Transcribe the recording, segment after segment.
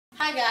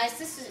Hi guys,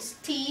 this is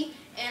T,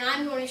 and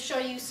I'm going to show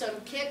you some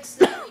kicks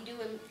that we do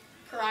in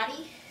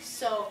karate.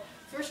 So,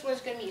 first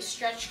one's going to be a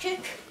stretch kick,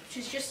 which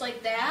is just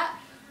like that,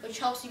 which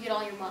helps you get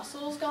all your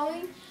muscles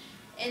going.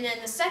 And then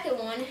the second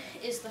one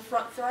is the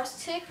front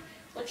thrust kick,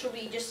 which will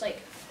be just like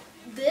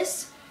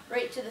this,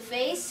 right to the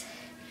face.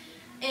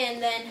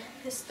 And then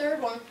this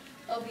third one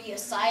will be a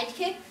side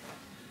kick,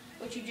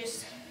 which you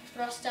just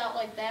thrust out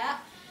like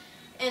that.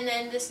 And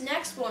then this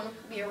next one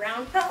will be a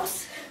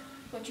roundhouse,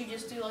 which you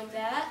just do like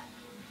that.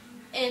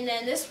 And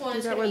then this one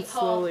is going to be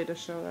called to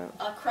show that.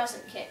 A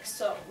crescent kick.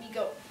 So we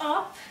go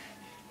up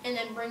and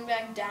then bring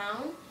back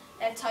down.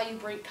 That's how you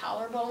break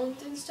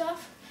collarbones and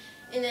stuff.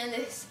 And then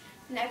this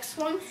next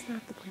one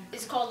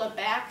is called a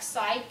back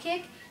side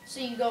kick.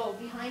 So you go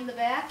behind the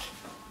back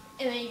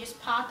and then you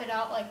just pop it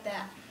out like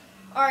that.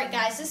 Alright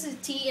guys, this is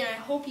T, and I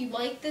hope you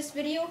liked this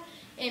video,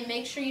 and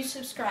make sure you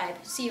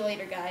subscribe. See you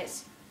later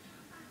guys.